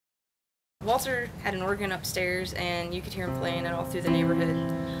Walter had an organ upstairs, and you could hear him playing it all through the neighborhood.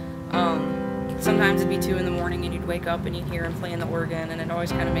 Sometimes it'd be 2 in the morning, and you'd wake up and you'd hear him playing the organ, and it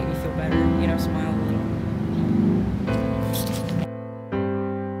always kind of made me feel better, you know, smile a little.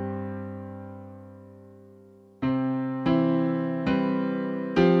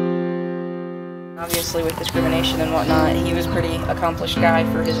 Obviously, with discrimination and whatnot, he was a pretty accomplished guy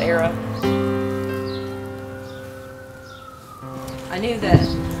for his era. I knew that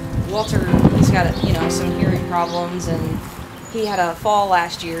Walter, he's got, you know, some hearing problems, and he had a fall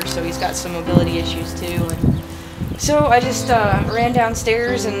last year, so he's got some mobility issues too. And so I just ran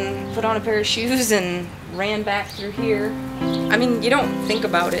downstairs and put on a pair of shoes and ran back through here. I mean, you don't think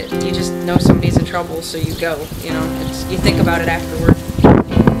about it. You just know somebody's in trouble, so you go. You know, you think about it afterward.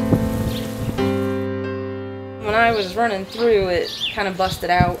 When I was running through, it kind of busted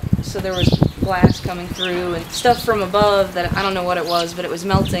out, so there was glass coming through and stuff from above that I don't know what it was, but it was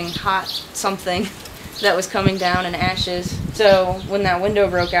melting hot something that was coming down in ashes. So when that window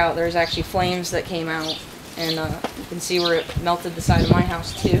broke out, there was actually flames that came out, and you can see where it melted the side of my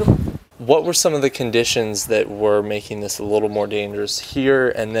house too. What were some of the conditions that were making this a little more dangerous here?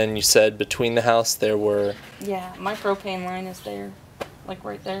 And then you said between the house there were... Yeah, my propane line is there, like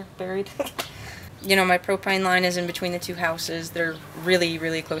right there, buried. You know, my propane line is in between the two houses. They're really,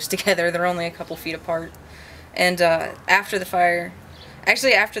 really close together. They're only a couple feet apart. And after the fire,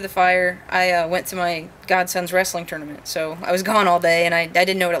 I went to my godson's wrestling tournament. So I was gone all day, and I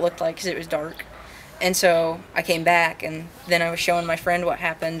didn't know what it looked like because it was dark. And so I came back, and then I was showing my friend what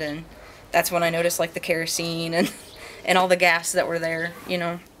happened, and that's when I noticed, like, the kerosene and all the gas that were there, you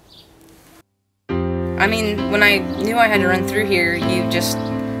know. I mean, when I knew I had to run through here, you just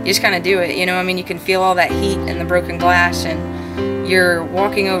kind of do it, you know. I mean, you can feel all that heat and the broken glass, and you're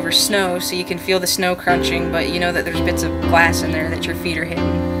walking over snow, so you can feel the snow crunching, but you know that there's bits of glass in there that your feet are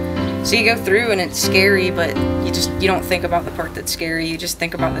hitting. So you go through, and it's scary, but you don't think about the part that's scary. You just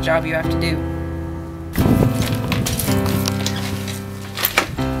think about the job you have to do.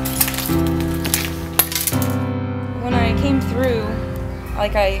 When I came through,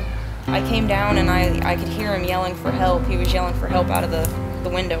 like I came down, and I could hear him yelling for help. He was yelling for help out of the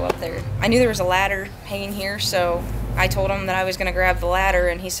window up there. I knew there was a ladder hanging here, so I told him that I was going to grab the ladder,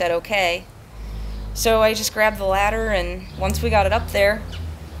 and he said okay. So I just grabbed the ladder, and once we got it up there,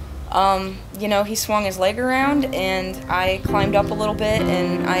 you know, he swung his leg around, and I climbed up a little bit,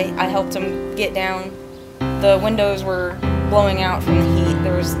 and I helped him get down. The windows were blowing out from the heat.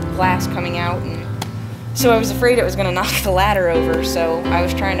 There was glass coming out, and so I was afraid it was going to knock the ladder over, so I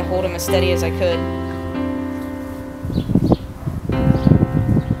was trying to hold him as steady as I could.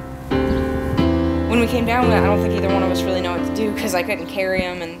 When we came down, I don't think either one of us really know what to do, because I couldn't carry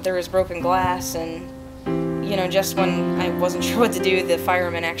him, and there was broken glass, and you know, just when I wasn't sure what to do, the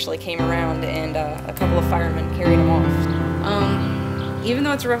firemen actually came around, and a couple of firemen carried him off. Even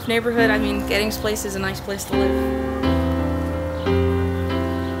though it's a rough neighborhood, I mean, Gettings Place is a nice place to live.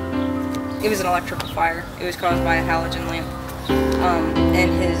 It was an electrical fire. It was caused by a halogen lamp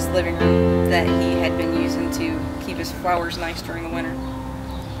in his living room that he had been using to keep his flowers nice during the winter.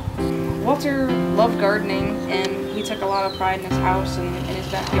 Walter loved gardening, and he took a lot of pride in his house and in his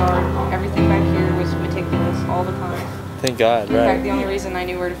backyard. Everything back here was meticulous all the time. Thank God, right. In fact, the only reason I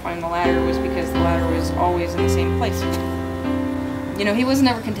knew where to find the ladder was because the ladder was always in the same place. You know, he was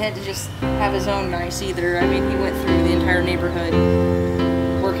never content to just have his own nice either. I mean, he went through the entire neighborhood,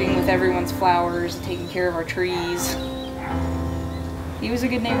 working with everyone's flowers, taking care of our trees. He was a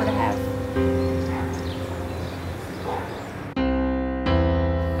good neighbor to have.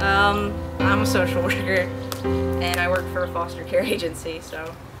 I'm a social worker, and I work for a foster care agency,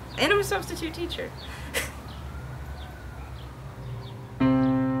 and I'm a substitute teacher.